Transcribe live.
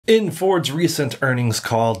In Ford's recent earnings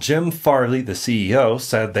call, Jim Farley, the CEO,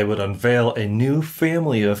 said they would unveil a new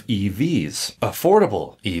family of EVs,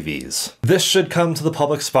 affordable EVs. This should come to the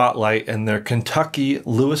public spotlight in their Kentucky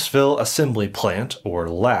Louisville Assembly Plant, or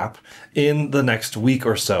LAP, in the next week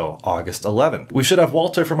or so, August 11th. We should have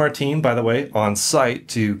Walter from our team, by the way, on site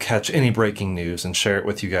to catch any breaking news and share it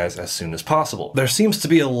with you guys as soon as possible. There seems to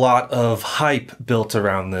be a lot of hype built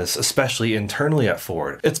around this, especially internally at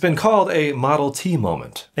Ford. It's been called a Model T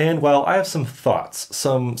moment. And well, I have some thoughts,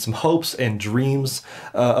 some hopes and dreams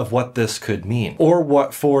of what this could mean, or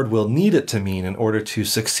what Ford will need it to mean in order to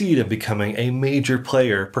succeed in becoming a major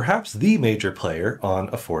player, perhaps the major player, on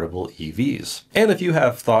affordable EVs. And if you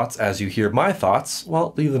have thoughts as you hear my thoughts,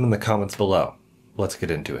 well, leave them in the comments below. Let's get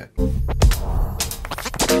into it.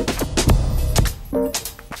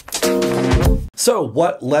 So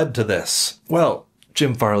what led to this? Well,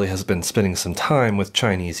 Jim Farley has been spending some time with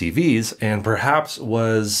Chinese EVs and perhaps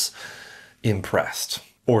was impressed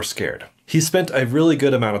or scared. He spent a really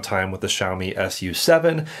good amount of time with the Xiaomi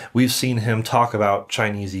SU7. We've seen him talk about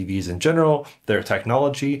Chinese EVs in general, their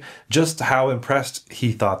technology, just how impressed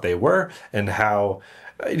he thought they were, and how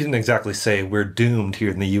he didn't exactly say we're doomed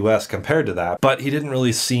here in the US compared to that, but he didn't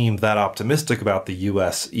really seem that optimistic about the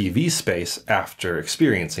US EV space after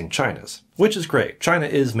experiencing China's, which is great. China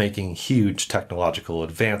is making huge technological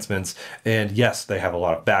advancements, and yes, they have a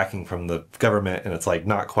lot of backing from the government, and it's like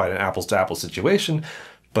not quite an apples to apples situation,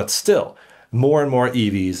 but still, more and more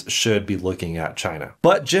EVs should be looking at China.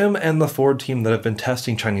 But Jim and the Ford team that have been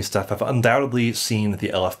testing Chinese stuff have undoubtedly seen the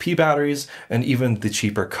LFP batteries and even the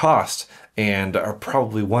cheaper cost, and are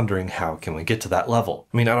probably wondering, how can we get to that level?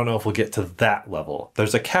 I mean, I don't know if we'll get to that level.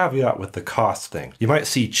 There's a caveat with the cost thing. You might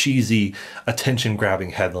see cheesy,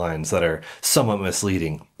 attention-grabbing headlines that are somewhat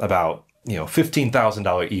misleading about,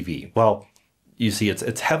 $15,000 EV. Well, you see,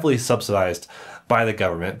 it's heavily subsidized by the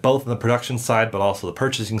government, both on the production side, but also the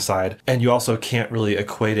purchasing side. And you also can't really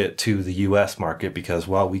equate it to the US market because,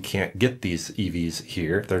 well, we can't get these EVs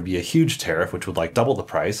here. There'd be a huge tariff, which would like double the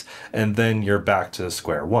price, and then you're back to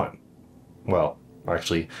square one. Well,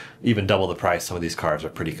 actually, even double the price, some of these cars are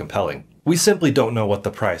pretty compelling. We simply don't know what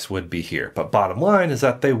the price would be here, but bottom line is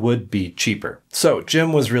that they would be cheaper. So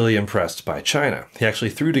Jim was really impressed by China. He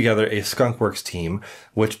actually threw together a skunkworks team,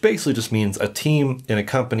 which basically just means a team in a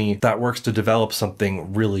company that works to develop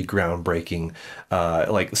something really groundbreaking.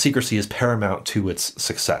 Like secrecy is paramount to its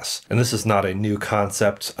success. And this is not a new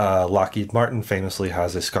concept. Lockheed Martin famously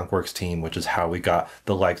has a skunkworks team, which is how we got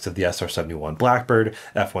the likes of the SR-71 Blackbird,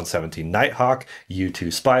 F-117 Nighthawk,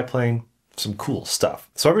 U-2 spy plane. Some cool stuff.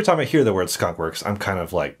 So every time I hear the word skunkworks, I'm kind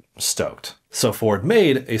of like stoked. So Ford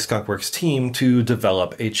made a skunkworks team to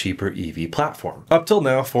develop a cheaper EV platform. Up till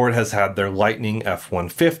now, Ford has had their Lightning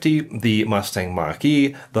F-150, the Mustang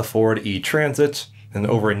Mach-E, the Ford E-Transit, and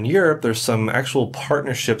over in Europe, there's some actual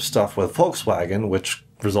partnership stuff with Volkswagen, which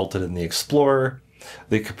resulted in the Explorer,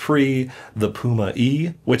 the Capri, the Puma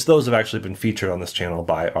E, which those have actually been featured on this channel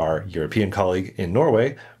by our European colleague in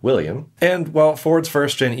Norway, William. And while Ford's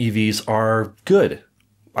first-gen EVs are good,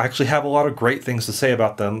 I actually have a lot of great things to say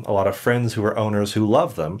about them, a lot of friends who are owners who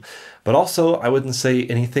love them, but also I wouldn't say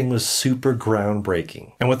anything was super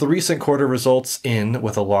groundbreaking. And with the recent quarter results in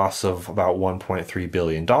with a loss of about $1.3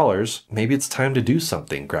 billion, maybe it's time to do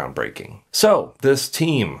something groundbreaking. So this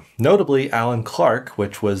team, notably Alan Clark,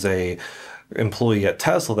 which was a employee at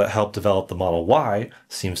Tesla that helped develop the Model Y,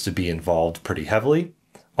 seems to be involved pretty heavily.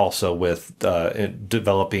 Also with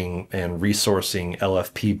developing and resourcing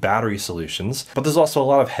LFP battery solutions. But there's also a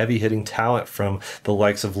lot of heavy-hitting talent from the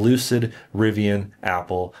likes of Lucid, Rivian,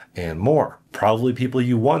 Apple, and more. Probably people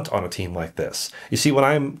you want on a team like this. You see, when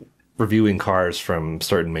I'm reviewing cars from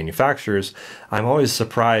certain manufacturers, I'm always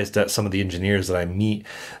surprised at some of the engineers that I meet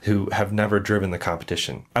who have never driven the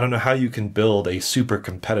competition. I don't know how you can build a super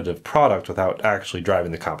competitive product without actually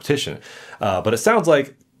driving the competition. But it sounds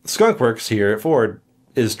like skunkworks here at Ford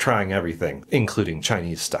is trying everything, including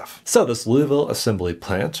Chinese stuff. So this Louisville assembly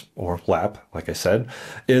plant, or lab, like I said,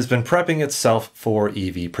 has been prepping itself for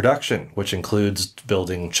EV production, which includes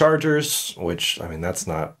building chargers, which, I mean,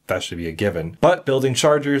 that should be a given, but building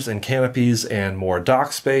chargers and canopies and more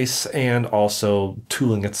dock space, and also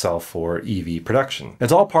tooling itself for EV production.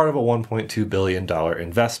 It's all part of a $1.2 billion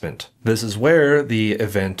investment. This is where the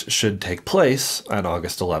event should take place on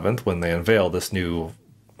August 11th when they unveil this new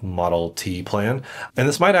Model T plan, and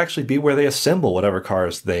this might actually be where they assemble whatever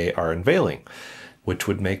cars they are unveiling. which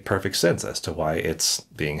would make perfect sense as to why it's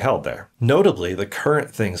being held there. Notably, the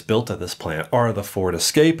current things built at this plant are the Ford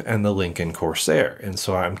Escape and the Lincoln Corsair, and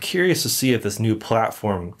so I'm curious to see if this new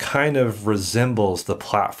platform kind of resembles the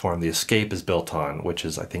platform the Escape is built on, which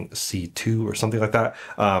is I think C2 or something like that,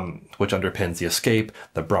 which underpins the Escape,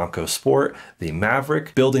 the Bronco Sport, the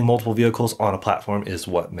Maverick. Building multiple vehicles on a platform is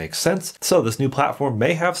what makes sense. So this new platform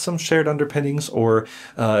may have some shared underpinnings or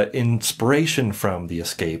inspiration from the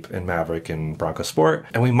Escape and Maverick and Bronco Sport,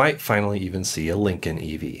 and we might finally even see a Lincoln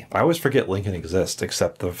EV. I always forget Lincoln exists,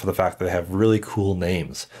 except for the fact that they have really cool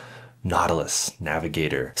names. Nautilus,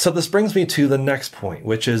 Navigator. So this brings me to the next point,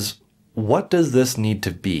 which is, what does this need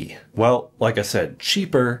to be? Well, like I said,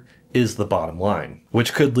 cheaper is the bottom line,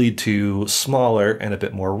 which could lead to smaller and a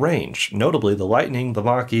bit more range. Notably, the Lightning, the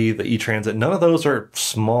Mach-E, the E-Transit, none of those are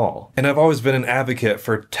small. And I've always been an advocate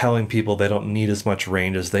for telling people they don't need as much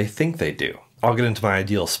range as they think they do. I'll get into my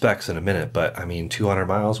ideal specs in a minute, but I mean, 200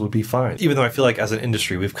 miles would be fine. Even though I feel like as an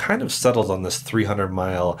industry, we've kind of settled on this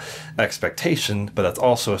 300-mile expectation, but that's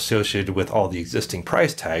also associated with all the existing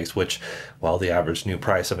price tags, which, well, the average new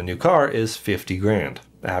price of a new car is 50 grand.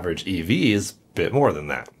 Average EV is a bit more than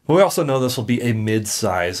that. We also know this will be a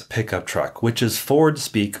mid-size pickup truck, which is Ford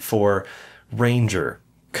speak for Ranger,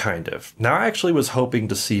 kind of. Now, I actually was hoping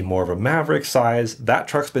to see more of a Maverick size. That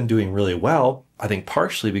truck's been doing really well. I think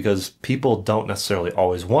partially because people don't necessarily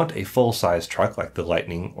always want a full-size truck like the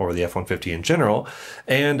Lightning or the F-150 in general,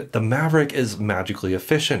 and the Maverick is magically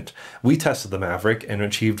efficient. We tested the Maverick and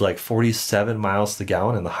achieved like 47 miles to the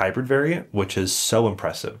gallon in the hybrid variant, which is so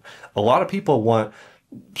impressive. A lot of people want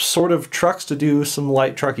sort of trucks to do some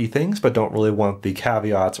light trucky things, but don't really want the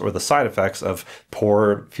caveats or the side effects of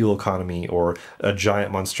poor fuel economy or a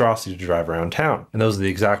giant monstrosity to drive around town. And those are the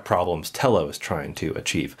exact problems Tello is trying to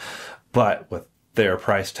achieve. But with their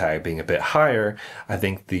price tag being a bit higher, I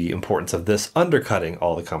think the importance of this undercutting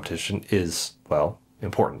all the competition is, well,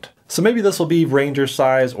 important. So maybe this will be Ranger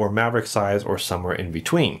size or Maverick size or somewhere in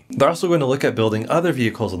between. They're also going to look at building other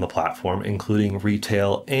vehicles on the platform, including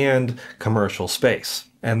retail and commercial space.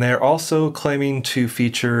 And they're also claiming to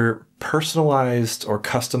feature personalized or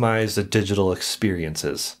customized digital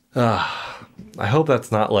experiences. I hope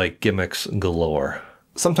that's not like gimmicks galore.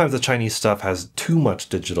 Sometimes the Chinese stuff has too much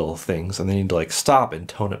digital things and they need to like stop and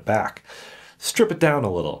tone it back. Strip it down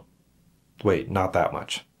a little. Wait, not that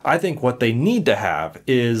much. I think what they need to have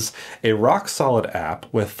is a rock-solid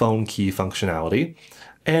app with phone key functionality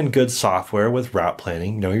and good software with route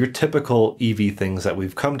planning. You know, your typical EV things that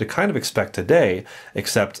we've come to kind of expect today,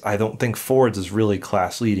 except I don't think Ford's is really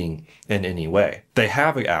class-leading in any way. They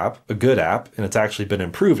have an app, a good app, and it's actually been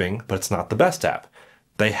improving, but it's not the best app.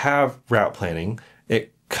 They have route planning.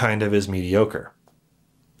 It kind of is mediocre.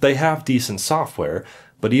 They have decent software,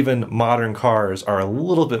 but even modern cars are a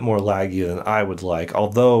little bit more laggy than I would like,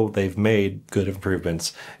 although they've made good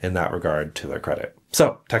improvements in that regard to their credit.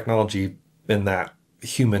 So technology in that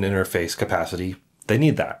human interface capacity, they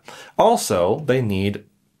need that. Also, they need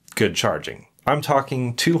good charging. I'm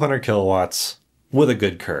talking 200 kilowatts with a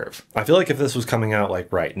good curve. I feel like if this was coming out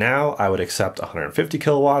like right now, I would accept 150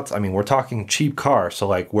 kilowatts. I mean, we're talking cheap car, so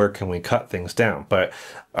like where can we cut things down? But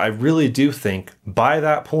I really do think by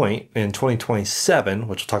that point in 2027,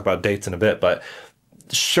 which we'll talk about dates in a bit, but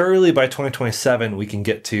surely by 2027, we can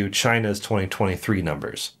get to China's 2023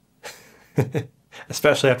 numbers.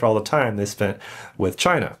 Especially after all the time they spent with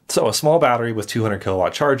China. So a small battery with 200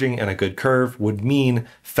 kilowatt charging and a good curve would mean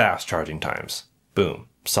fast charging times. Boom.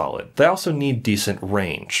 Solid. They also need decent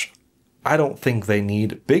range. I don't think they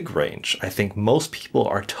need big range. I think most people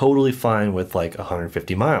are totally fine with like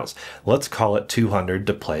 150 miles. Let's call it 200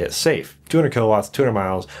 to play it safe. 200 kilowatts, 200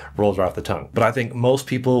 miles, rolls right off the tongue. But I think most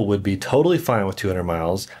people would be totally fine with 200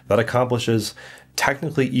 miles. That accomplishes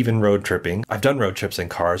technically even road tripping. I've done road trips in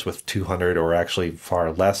cars with 200 or actually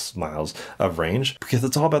far less miles of range because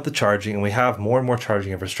it's all about the charging, and we have more and more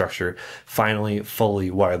charging infrastructure finally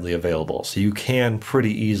fully widely available. So you can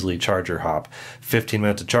pretty easily charge your hop. 15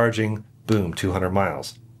 minutes of charging, boom, 200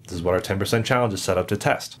 miles. This is what our 10% challenge is set up to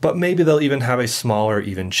test. But maybe they'll even have a smaller,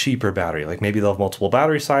 even cheaper battery. Like maybe they'll have multiple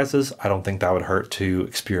battery sizes. I don't think that would hurt to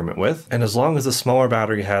experiment with. And as long as the smaller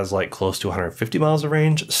battery has like close to 150 miles of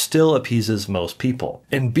range, still appeases most people.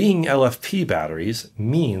 And being LFP batteries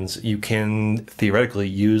means you can theoretically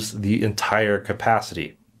use the entire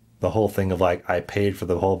capacity. The whole thing of like, I paid for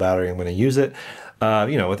the whole battery, I'm going to use it.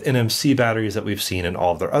 You know, with NMC batteries that we've seen in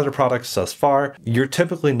all of their other products thus far, you're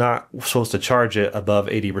typically not supposed to charge it above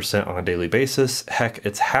 80% on a daily basis. Heck,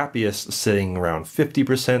 it's happiest sitting around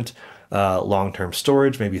 50%. Long-term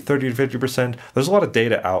storage, maybe 30 to 50%. There's a lot of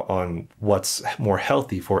data out on what's more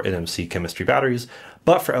healthy for NMC chemistry batteries,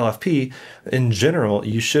 But for LFP, in general,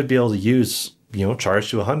 you should be able to use, charge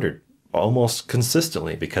to 100 almost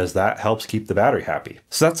consistently, because that helps keep the battery happy.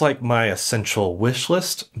 So that's like my essential wish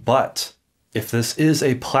list. But if this is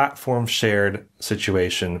a platform shared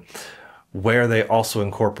situation where they also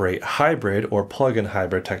incorporate hybrid or plug-in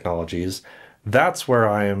hybrid technologies, that's where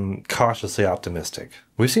I am cautiously optimistic.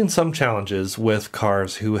 We've seen some challenges with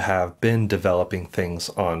cars who have been developing things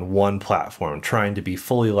on one platform, trying to be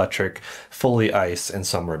fully electric, fully ICE, and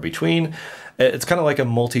somewhere in between. It's kind of like a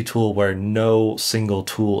multi-tool where no single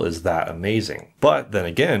tool is that amazing. But then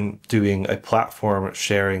again, doing a platform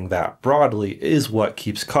sharing that broadly is what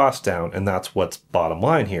keeps costs down, and that's what's bottom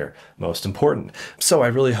line here, most important. So I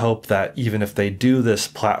really hope that even if they do this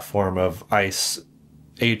platform of ICE,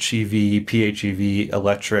 HEV, PHEV,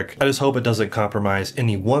 electric, I just hope it doesn't compromise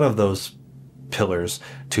any one of those pillars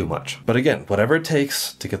too much. But again, whatever it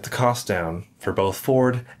takes to get the cost down for both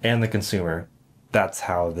Ford and the consumer, that's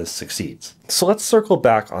how this succeeds. So let's circle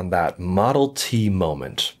back on that Model T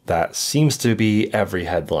moment that seems to be every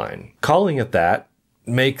headline. Calling it that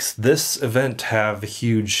makes this event have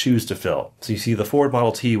huge shoes to fill. So you see, the Ford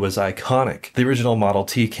Model T was iconic. The original Model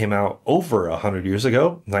T came out over 100 years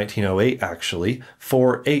ago, 1908 actually,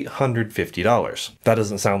 for $850. That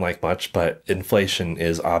doesn't sound like much, but inflation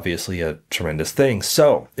is obviously a tremendous thing.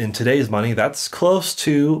 So in today's money, that's close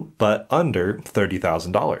to, but under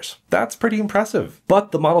 $30,000. That's pretty impressive.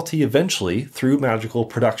 But the Model T eventually, through magical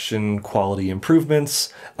production quality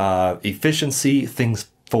improvements, efficiency, things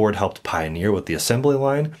Ford helped pioneer with the assembly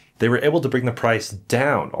line, they were able to bring the price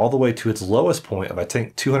down all the way to its lowest point of, I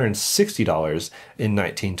think, $260 in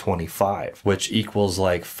 1925, which equals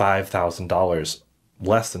like $5,000,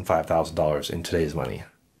 less than $5,000 in today's money.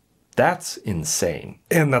 That's insane.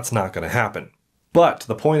 And that's not going to happen. But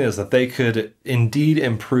the point is that they could indeed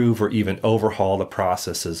improve or even overhaul the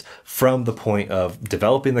processes from the point of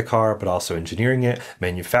developing the car, but also engineering it,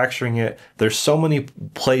 manufacturing it. There's so many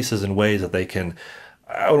places and ways that they can,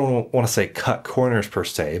 I don't want to say cut corners per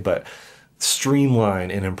se, but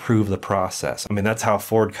streamline and improve the process. I mean, that's how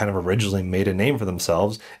Ford kind of originally made a name for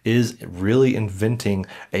themselves, is really inventing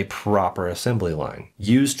a proper assembly line.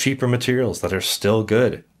 Use cheaper materials that are still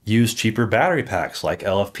good. Use cheaper battery packs like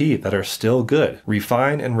LFP that are still good.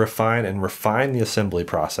 Refine and refine and refine the assembly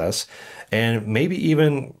process, and maybe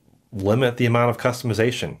even limit the amount of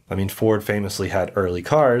customization. I mean, Ford famously had early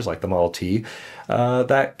cars like the Model T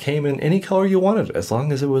that came in any color you wanted, as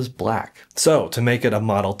long as it was black. So to make it a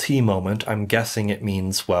Model T moment, I'm guessing it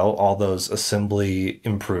means, well, all those assembly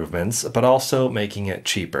improvements, but also making it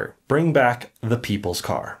cheaper. Bring back the people's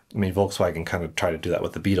car. I mean, Volkswagen kind of tried to do that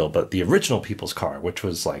with the Beetle, but the original people's car, which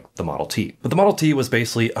was like the Model T. But the Model T was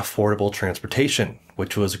basically affordable transportation,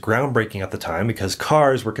 which was groundbreaking at the time because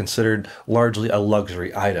cars were considered largely a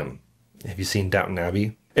luxury item. Have you seen Downton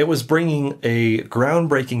Abbey? It was bringing a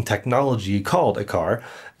groundbreaking technology called a car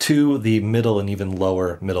to the middle and even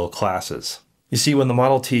lower middle classes. You see, when the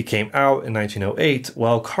Model T came out in 1908,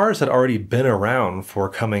 well, cars had already been around for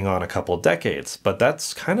coming on a couple decades, but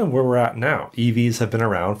that's kind of where we're at now. EVs have been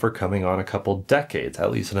around for coming on a couple decades, at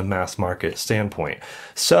least in a mass market standpoint.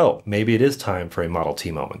 So maybe it is time for a Model T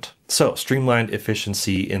moment. So streamlined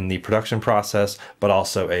efficiency in the production process, but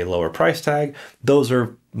also a lower price tag. Those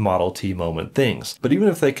are Model T moment things. But even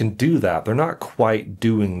if they can do that, they're not quite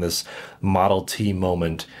doing this Model T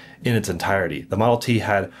moment in its entirety. The Model T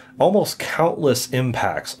had almost countless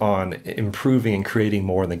impacts on improving and creating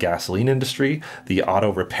more in the gasoline industry, the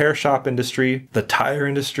auto repair shop industry, the tire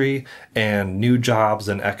industry, and new jobs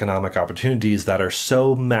and economic opportunities that are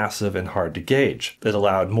so massive and hard to gauge. It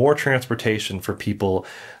allowed more transportation for people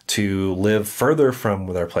to live further from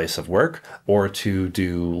their place of work or to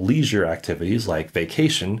do leisure activities like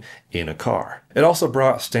vacation in a car. It also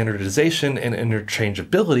brought standardization and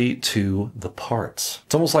interchangeability to the parts.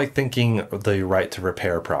 It's almost like thinking the right to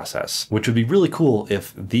repair process, which would be really cool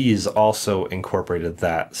if these also incorporated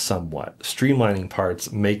that somewhat. Streamlining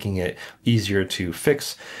parts, making it easier to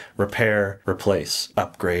fix, repair, replace,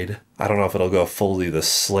 upgrade. I don't know if it'll go fully the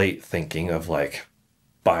slate thinking of like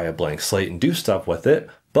buy a blank slate and do stuff with it,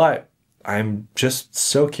 but I'm just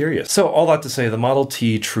so curious. So all that to say, the Model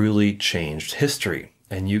T truly changed history.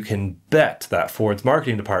 And you can bet that Ford's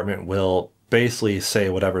marketing department will basically say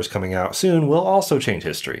whatever's coming out soon will also change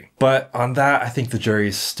history. But on that, I think the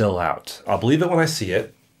jury's still out. I'll believe it when I see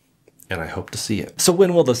it, and I hope to see it. So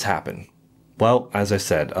when will this happen? Well, as I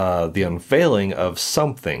said, the unveiling of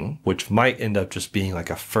something, which might end up just being like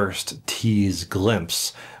a first tease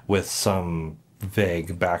glimpse with some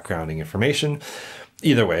vague backgrounding information,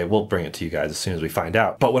 Either way, we'll bring it to you guys as soon as we find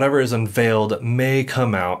out. But whatever is unveiled may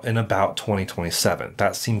come out in about 2027.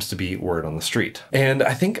 That seems to be word on the street. And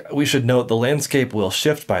I think we should note the landscape will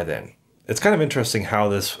shift by then. It's kind of interesting how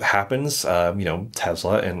this happens.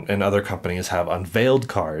 Tesla and other companies have unveiled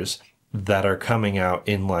cars that are coming out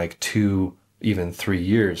in like 2, even 3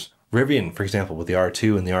 years. Rivian, for example, with the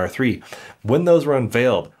R2 and the R3, when those were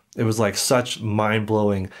unveiled, it was like such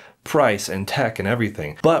mind-blowing price and tech and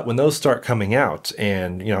everything. But when those start coming out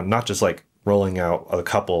and, not just like rolling out a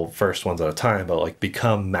couple first ones at a time, but like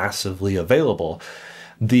become massively available,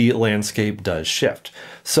 the landscape does shift.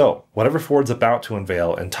 So whatever Ford's about to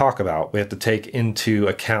unveil and talk about, we have to take into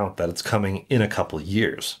account that it's coming in a couple of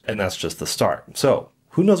years, and that's just the start. So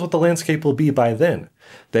who knows what the landscape will be by then?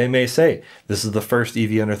 They may say this is the first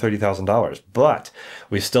EV under $30,000, but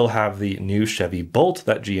we still have the new Chevy Bolt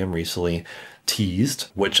that GM recently teased,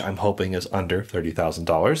 which I'm hoping is under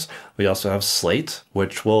 $30,000. We also have Slate,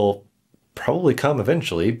 which will probably come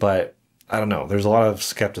eventually, but I don't know. There's a lot of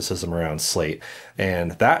skepticism around Slate,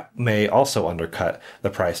 and that may also undercut the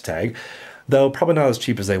price tag, though probably not as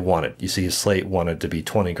cheap as they wanted. You see, Slate wanted to be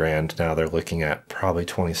 20 grand. Now they're looking at probably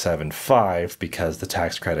 27.5 because the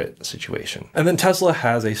tax credit situation. And then Tesla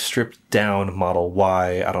has a stripped down Model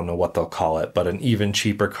Y. I don't know what they'll call it, but an even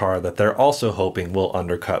cheaper car that they're also hoping will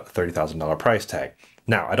undercut the $30,000 price tag.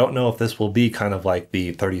 Now, I don't know if this will be kind of like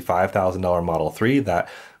the $35,000 Model 3 that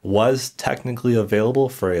was technically available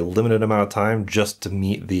for a limited amount of time just to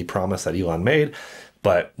meet the promise that Elon made,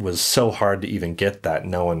 but was so hard to even get that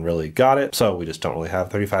no one really got it. So we just don't really have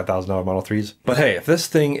 $35,000 Model 3s. But hey, if this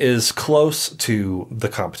thing is close to the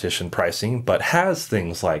competition pricing, but has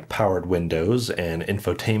things like powered windows and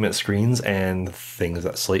infotainment screens and things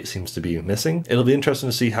that Slate seems to be missing, it'll be interesting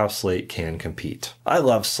to see how Slate can compete. I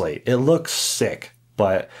love Slate. It looks sick.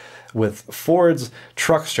 But with Ford's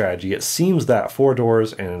truck strategy, it seems that 4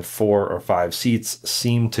 doors and 4 or 5 seats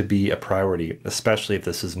seem to be a priority, especially if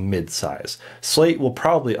this is mid-size. Slate will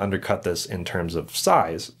probably undercut this in terms of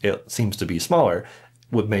size. It seems to be smaller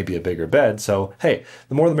with maybe a bigger bed. So hey,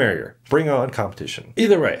 the more the merrier. Bring on competition.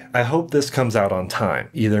 Either way, I hope this comes out on time,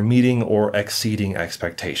 either meeting or exceeding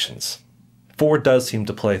expectations. Ford does seem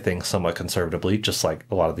to play things somewhat conservatively, just like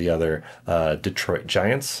a lot of the other Detroit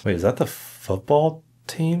Giants. Wait, is that the football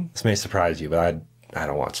team? This may surprise you, but I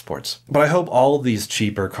don't watch sports. But I hope all of these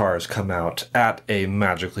cheaper cars come out at a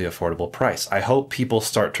magically affordable price. I hope people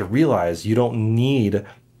start to realize you don't need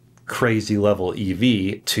crazy level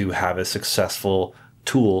EV to have a successful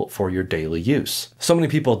tool for your daily use. So many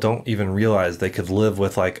people don't even realize they could live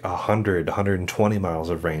with like 100, 120 miles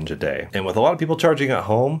of range a day. And with a lot of people charging at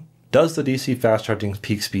home, does the DC fast charging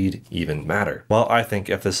peak speed even matter? Well, I think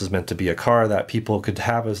if this is meant to be a car that people could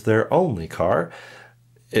have as their only car,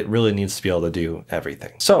 it really needs to be able to do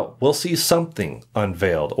everything. So we'll see something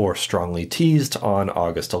unveiled or strongly teased on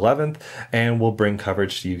August 11th, and we'll bring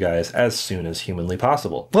coverage to you guys as soon as humanly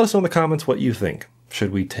possible. Let us know in the comments what you think.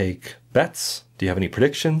 Should we take bets? Do you have any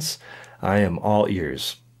predictions? I am all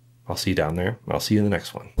ears. I'll see you down there. I'll see you in the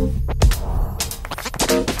next one.